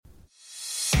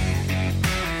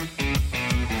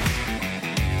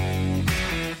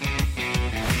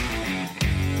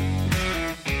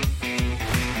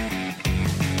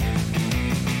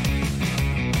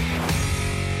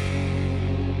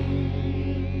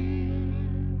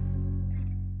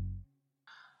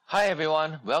Hi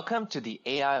everyone, welcome to the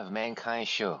AI of Mankind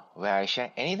show, where I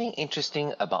share anything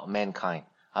interesting about mankind.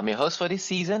 I'm your host for this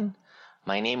season.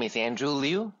 My name is Andrew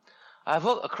Liu. I've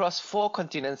worked across 4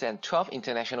 continents and 12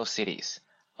 international cities.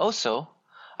 Also,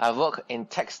 I've worked in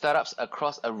tech startups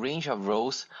across a range of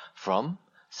roles from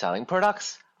selling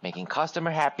products, making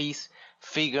customer happy,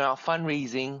 figuring out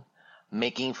fundraising,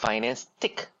 making finance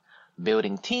tick,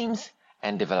 building teams,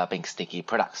 and developing sticky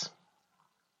products.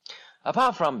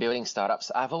 Apart from building startups,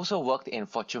 I've also worked in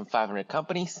Fortune 500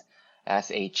 companies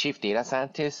as a chief data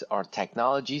scientist or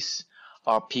technologist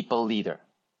or people leader.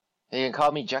 You can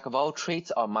call me jack of all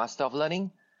trades or master of learning.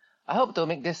 I hope to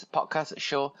make this podcast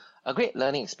show a great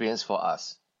learning experience for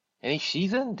us. In each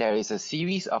season, there is a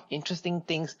series of interesting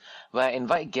things where I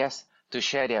invite guests to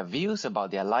share their views about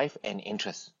their life and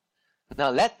interests. Now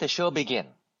let the show begin.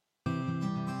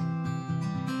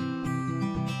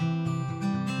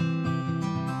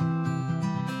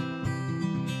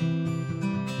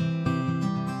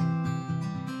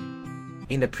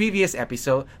 In the previous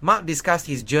episode, Mark discussed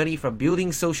his journey from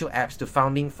building social apps to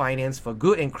founding Finance for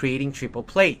Good and creating Triple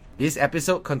Play. This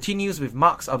episode continues with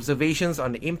Mark's observations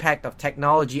on the impact of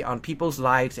technology on people's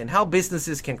lives and how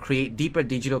businesses can create deeper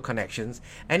digital connections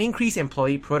and increase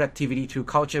employee productivity through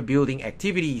culture building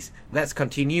activities. Let's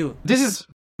continue. This is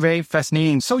very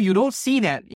fascinating. So you don't see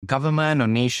that government or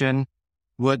nation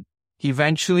would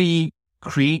eventually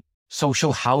create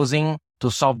social housing to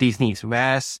solve these needs,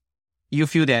 whereas you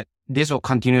feel that this will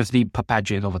continuously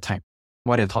perpetuate over time.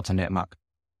 What are your thoughts on that, Mark?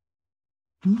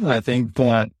 I think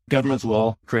that governments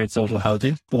will create social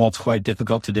housing, but it's quite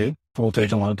difficult to do. It will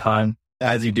take a long time.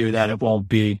 As you do that, it won't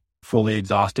be fully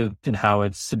exhaustive in how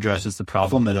it addresses the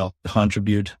problem. It'll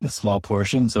contribute a small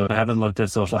portion. So I haven't looked at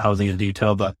social housing in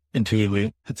detail, but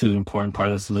intuitively, it's an important part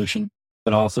of the solution.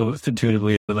 But also it's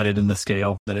intuitively limited in the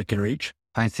scale that it can reach.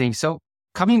 I think so.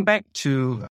 Coming back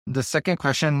to the second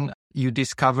question, you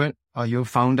discovered or you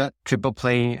founded Triple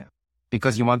Play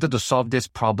because you wanted to solve this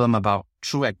problem about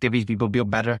through activities, people build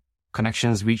better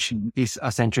connections, which is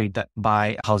accentuated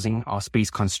by housing or space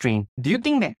constraint. Do you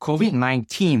think that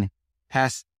COVID-19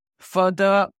 has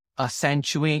further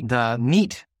accentuated the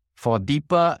need for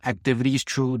deeper activities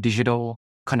through digital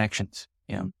connections?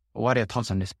 Yeah. What are your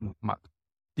thoughts on this, Mark?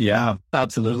 Yeah,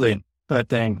 absolutely. I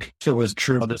think it was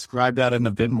true. I'll describe that in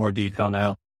a bit more detail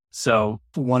now. So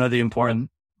one of the important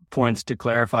points to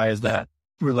clarify is that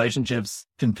relationships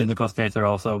in physical space are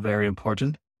also very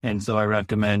important. And so I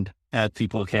recommend as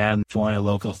people can join a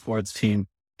local sports team,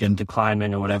 get into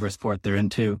climbing or whatever sport they're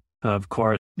into. Of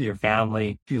course, your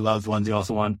family, your loved ones, you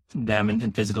also want them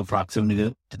in physical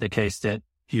proximity to the case that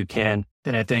you can.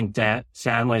 And I think that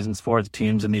families and sports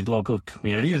teams in these local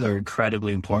communities are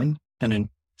incredibly important and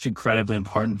it's incredibly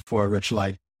important for a rich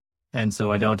life. And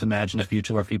so I don't imagine a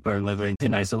future where people are living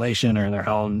in isolation or in their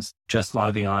homes, just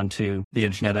logging on to the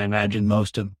internet. I imagine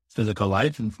most of physical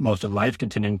life and most of life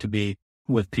continuing to be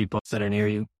with people that are near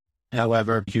you.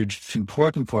 However, a huge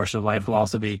important portion of life will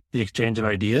also be the exchange of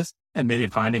ideas and maybe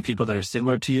finding people that are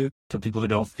similar to you, to people who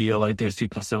don't feel like there's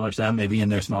people similar to them, maybe in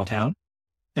their small town.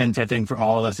 And I think for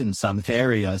all of us in some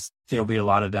areas, there'll be a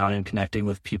lot of value in connecting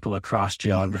with people across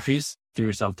geographies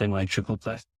through something like Triple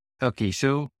Play. Okay,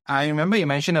 so I remember you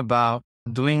mentioned about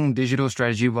doing digital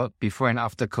strategy work before and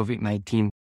after COVID-19.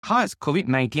 How has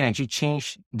COVID-19 actually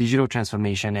changed digital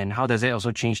transformation and how does it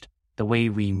also change the way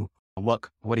we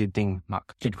work? What do you think,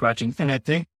 Mark? Good question. And I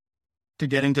think to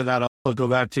get into that, I'll go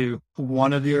back to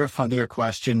one of your other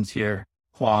questions here,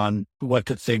 Juan, what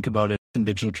to think about it in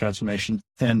digital transformation.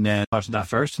 And then touch that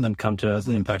first and then come to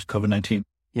the impact of COVID-19.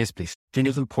 Yes, please. I think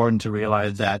it's important to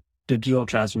realize that digital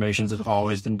transformations have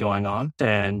always been going on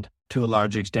and to a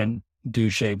large extent do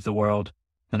shape the world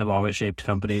and have always shaped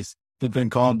companies. They've been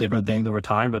called different things over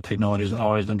time, but technology has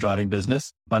always been driving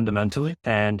business fundamentally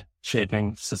and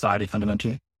shaping society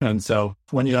fundamentally. And so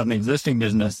when you have an existing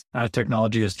business, as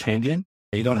technology is changing,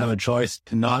 you don't have a choice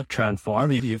to not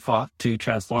transform. If you fought to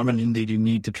transform, and indeed you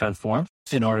need to transform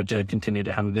in order to continue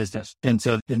to have a business. And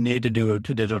so the need to do a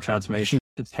digital transformation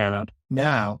is paramount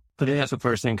now. But I think that's the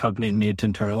first thing companies need to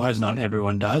internalize. Not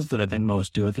everyone does, but I think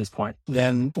most do at this point.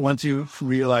 Then once you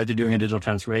realize you're doing a digital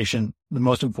transformation, the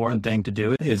most important thing to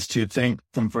do is to think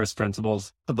from first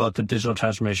principles about the digital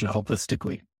transformation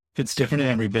holistically. It's different in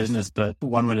every business, but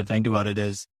one way to think about it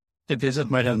is the business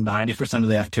might have 90% of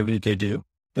the activity they do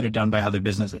that are done by other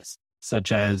businesses,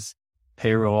 such as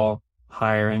payroll,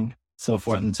 hiring, so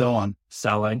forth and so on,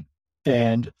 selling.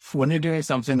 And when you're doing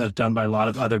something that's done by a lot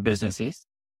of other businesses,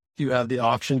 you have the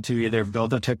option to either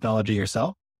build the technology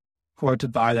yourself or to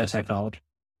buy that technology.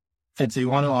 And so you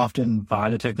want to often buy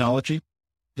the technology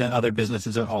that other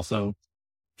businesses are also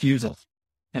using.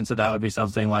 And so that would be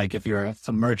something like if you're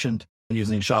a merchant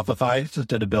using Shopify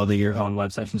instead of building your own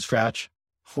website from scratch,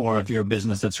 or if you're a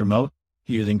business that's remote,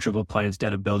 using Triple Play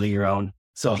instead of building your own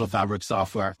social fabric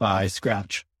software by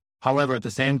scratch. However, at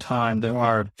the same time, there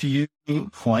are few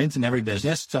points in every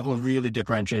business that will really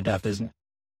differentiate that business.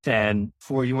 And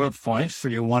for your points, for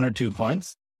your 1 or 2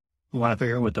 points, you want to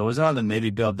figure out what those are, then maybe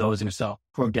build those yourself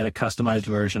or get a customized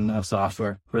version of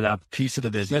software for that piece of the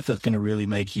business that's going to really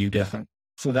make you different.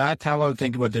 So that's how I would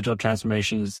think about digital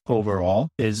transformations overall,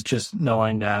 is just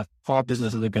knowing that all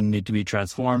businesses are going to need to be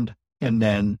transformed, and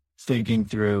then thinking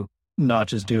through not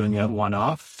just doing it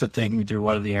one-off, but thinking through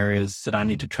what are the areas that I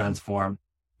need to transform,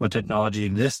 what technology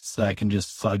exists that I can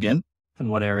just plug in, and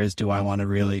what areas do I want to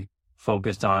really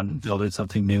focus on building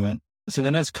something new in. So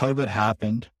then as COVID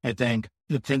happened, I think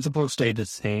the principles stayed the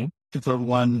same. The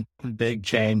one big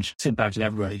change impacted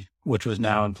everybody, which was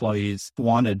now employees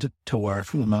wanted to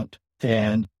work remote.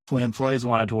 And when employees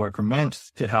wanted to work remote,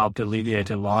 it helped alleviate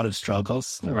a lot of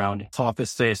struggles around office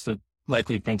space,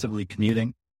 likely principally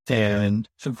commuting. And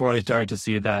employees started to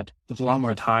see that there's a lot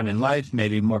more time in life,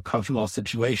 maybe more comfortable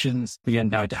situations. Again,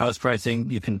 now to house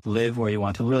pricing, you can live where you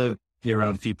want to live. You're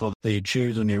around people that you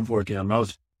choose when you're working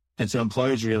remote. And so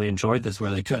employees really enjoyed this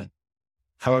where they could.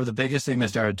 However, the biggest thing they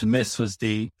started to miss was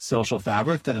the social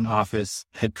fabric that an office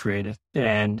had created.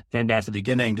 And at the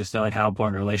beginning, just knowing how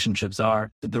important relationships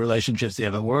are, that the relationships you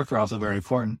have at work are also very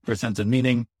important for a sense of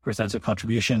meaning, for a sense of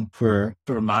contribution, for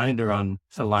a reminder on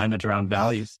alignment around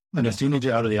values. And as soon as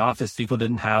you're out of the office, people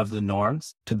didn't have the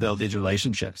norms to build these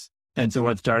relationships. And so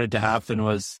what started to happen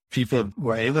was people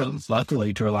were able,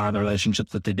 luckily, to rely on the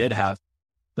relationships that they did have.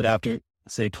 But after,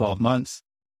 say, 12 months,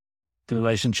 the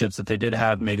relationships that they did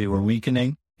have maybe were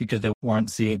weakening because they weren't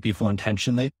seeing people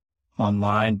intentionally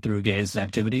online through games and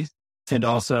activities. And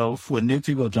also, when new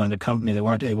people joined the company, they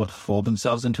weren't able to fold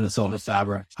themselves into the social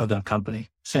fabric of that company.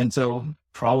 And so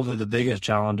probably the biggest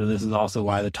challenge, and this is also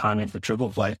why the timing for Triple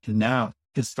Play now,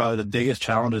 is probably the biggest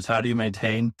challenge is how do you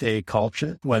maintain a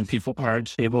culture when people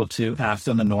aren't able to act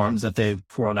on the norms that they've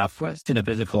grown up with in a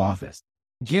physical office.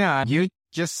 Yeah, you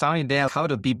just saw it there. How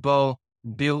do people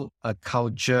build a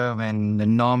culture when the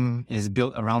norm is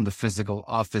built around the physical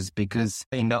office? Because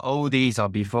in the old days or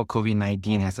before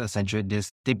COVID-19 has accentuated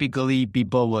this, typically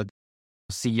people would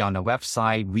see on the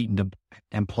website, read the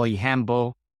employee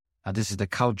handbook. This is the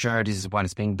culture. This is what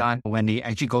is being done. When they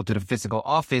actually go to the physical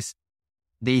office,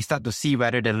 they start to see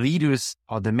whether the leaders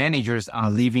or the managers are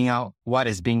leaving out what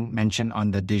is being mentioned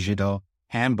on the digital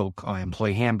handbook or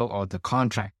employee handbook or the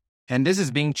contract. And this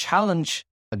is being challenged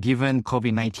given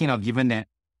COVID-19 or given that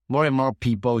more and more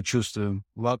people choose to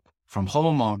work from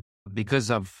home or because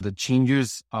of the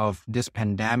changes of this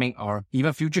pandemic or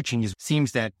even future changes,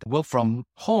 seems that work from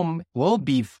home will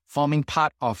be forming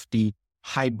part of the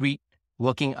hybrid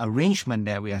working arrangement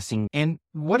that we are seeing. And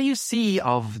what do you see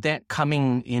of that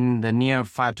coming in the near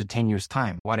 5 to 10 years'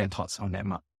 time? What are your thoughts on that,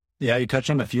 Mark? Yeah, you touched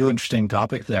on a few interesting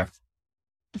topics there.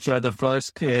 So the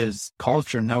first is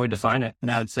culture and how we define it.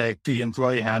 And I would say the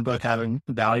employee handbook having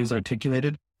values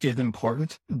articulated is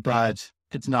important, but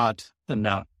it's not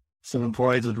enough. So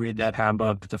employees would read that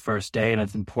handbook the first day, and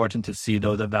it's important to see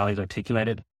those values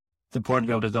articulated. It's important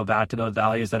to be able to go back to those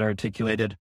values that are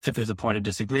articulated if there's a point of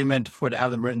disagreement, or to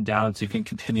have them written down so you can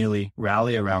continually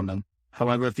rally around them.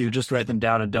 However, if you just write them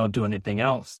down and don't do anything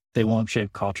else, they won't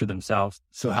shape culture themselves.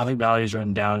 So having values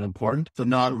written down is important, but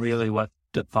not really what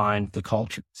defines the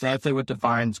culture. So I'd say what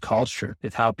defines culture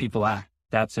is how people act.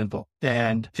 That simple.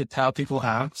 And it's how people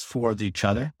act towards each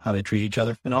other, how they treat each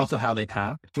other, and also how they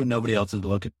act when nobody else is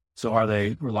looking. So are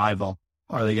they reliable?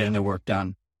 Are they getting their work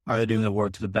done? Are they doing the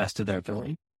work to the best of their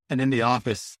ability? And in the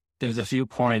office, there's a few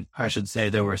points, I should say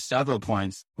there were several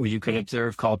points where you could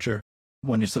observe culture.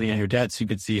 When you're sitting at your desk, you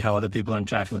could see how other people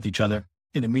interact with each other.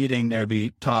 In a meeting, there'd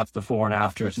be talks before and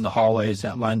after, in the hallways,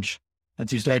 at lunch. And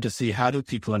so you start to see how do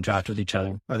people interact with each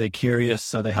other? Are they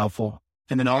curious? Are they helpful?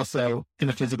 And then also in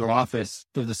a physical office,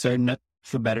 there's a certain,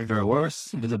 for better or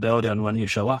worse, visibility on when you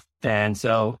show up. And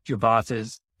so your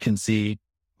bosses can see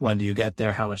when do you get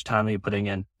there, how much time are you putting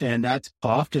in. And that's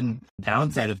often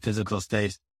downside of physical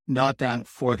space. Not that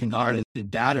working hard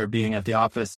at that or being at the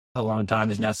office a long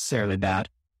time is necessarily bad.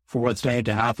 For what's starting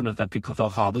to happen is that people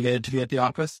felt obligated to be at the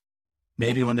office,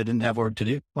 maybe when they didn't have work to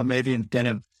do, or maybe instead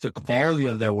of the quality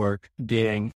of their work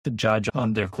being the judge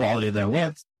on their quality of their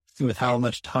work, with how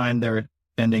much time they're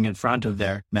spending in front of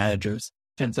their managers.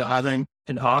 And so having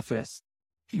an office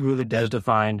really does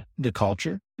define the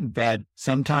culture, but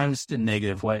sometimes in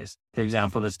negative ways. For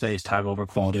example, this space time over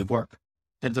quality of work.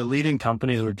 And the leading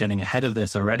companies were getting ahead of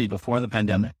this already before the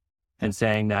pandemic and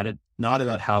saying that it's not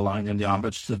about how long in the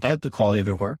office, it's about the quality of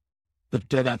your work. But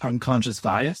that unconscious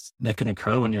bias that can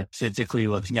occur when you're physically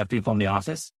looking at people in the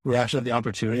office, we actually have the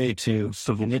opportunity to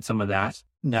eliminate some of that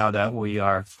now that we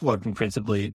are working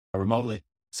principally remotely.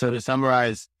 So to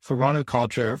summarize, Toronto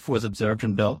culture was observed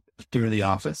and built through the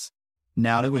office.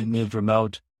 Now that we've moved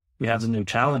remote, we have some new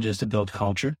challenges to build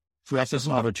culture. We also have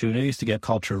some opportunities to get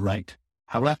culture right.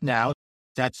 However, now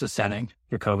that's the setting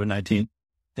for COVID-19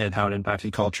 and how it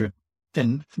impacted culture.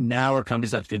 And now our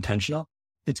companies have to be intentional.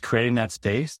 It's creating that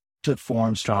space to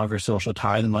form stronger social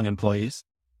ties among employees.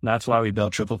 And that's why we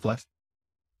built Triple Play.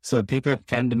 So people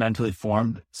fundamentally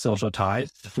form social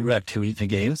ties through activities and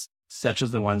games, such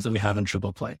as the ones that we have in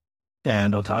Triple Play.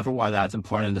 And I'll talk about why that's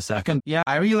important in a second. Yeah,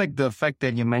 I really like the fact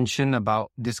that you mentioned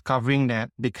about discovering that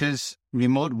because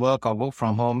remote work or work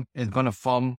from home is going to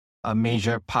form a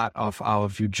major part of our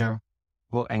future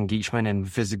work engagement,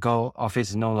 and physical office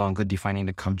is no longer defining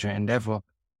the culture. And therefore,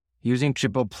 using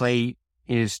Triple Play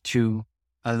is to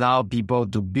allow people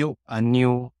to build a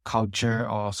new culture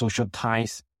or social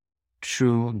ties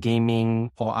through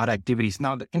gaming or other activities.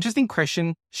 Now, the interesting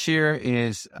question here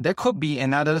is there could be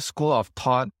another school of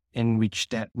thought in which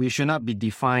that we should not be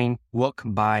defined work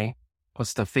by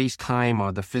what's the face time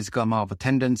or the physical amount of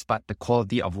attendance, but the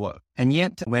quality of work. And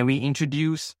yet, when we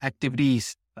introduce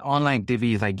activities, online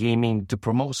activities like gaming to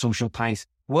promote social ties,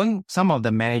 won't some of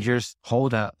the managers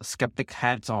hold a skeptic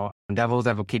hats or devil's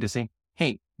advocate to say,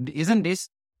 hey, isn't this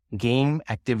game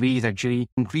activities actually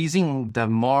increasing the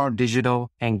more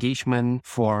digital engagement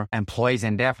for employees,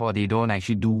 and therefore they don't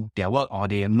actually do their work, or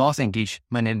they lost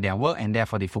engagement in their work and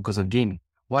therefore they focus on gaming?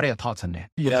 What are your thoughts on that?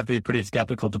 You'd have to be pretty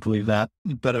skeptical to believe that.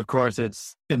 But of course,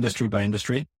 it's industry by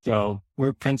industry. So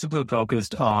we're principally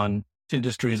focused on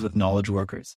industries with knowledge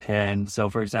workers. And so,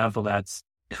 for example, that's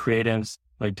creatives,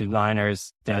 like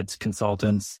designers, that's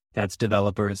consultants, that's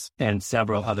developers, and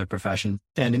several other professions.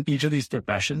 And in each of these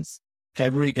professions,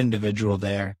 every individual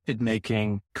there is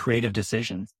making creative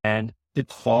decisions. And the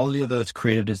quality of those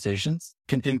creative decisions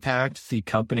can impact the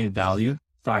company value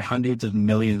by hundreds of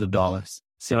millions of dollars.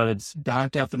 So it's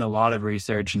backed up in a lot of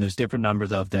research, and there's different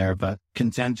numbers out there, but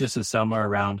consensus is somewhere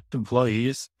around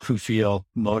employees who feel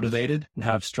motivated and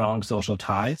have strong social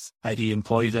ties, i.e.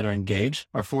 employees that are engaged,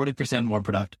 are 40% more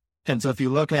productive. And so if you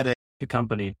look at a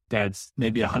company that's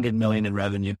maybe 100 million in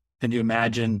revenue, and you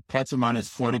imagine plus or minus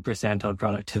 40% on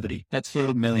productivity, that's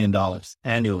 $4 million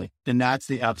annually. And that's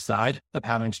the upside of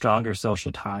having stronger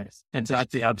social ties. And so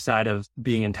that's the upside of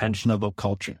being intentional about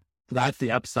culture. That's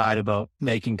the upside about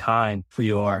making time for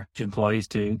your employees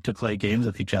to play games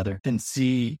with each other and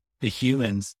see the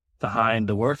humans behind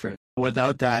the worker.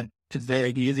 Without that, it's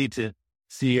very easy to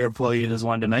see your employees as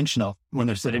one-dimensional when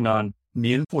they're sitting on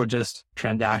mute or just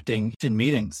transacting in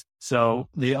meetings. So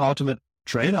the ultimate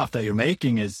trade-off that you're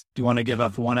making is, do you want to give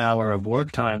up 1 hour of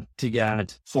work time to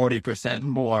get 40%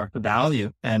 more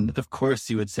value? And of course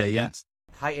you would say yes.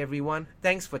 Hi everyone,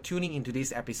 thanks for tuning into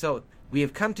this episode. We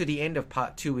have come to the end of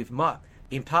part 2 with Mark.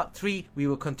 In part 3, we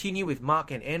will continue with Mark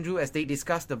and Andrew as they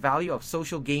discuss the value of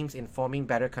social games in forming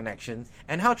better connections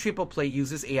and how Triple Play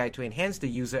uses AI to enhance the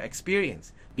user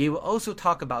experience. We will also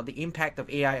talk about the impact of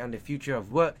AI on the future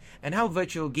of work and how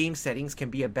virtual game settings can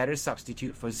be a better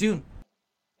substitute for Zoom.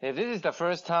 If this is the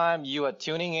first time you are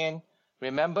tuning in,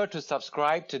 remember to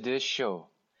subscribe to this show.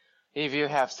 If you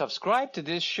have subscribed to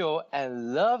this show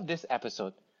and love this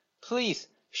episode, please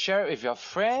share it with your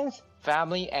friends,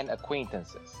 family, and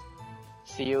acquaintances.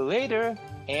 See you later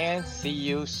and see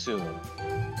you soon.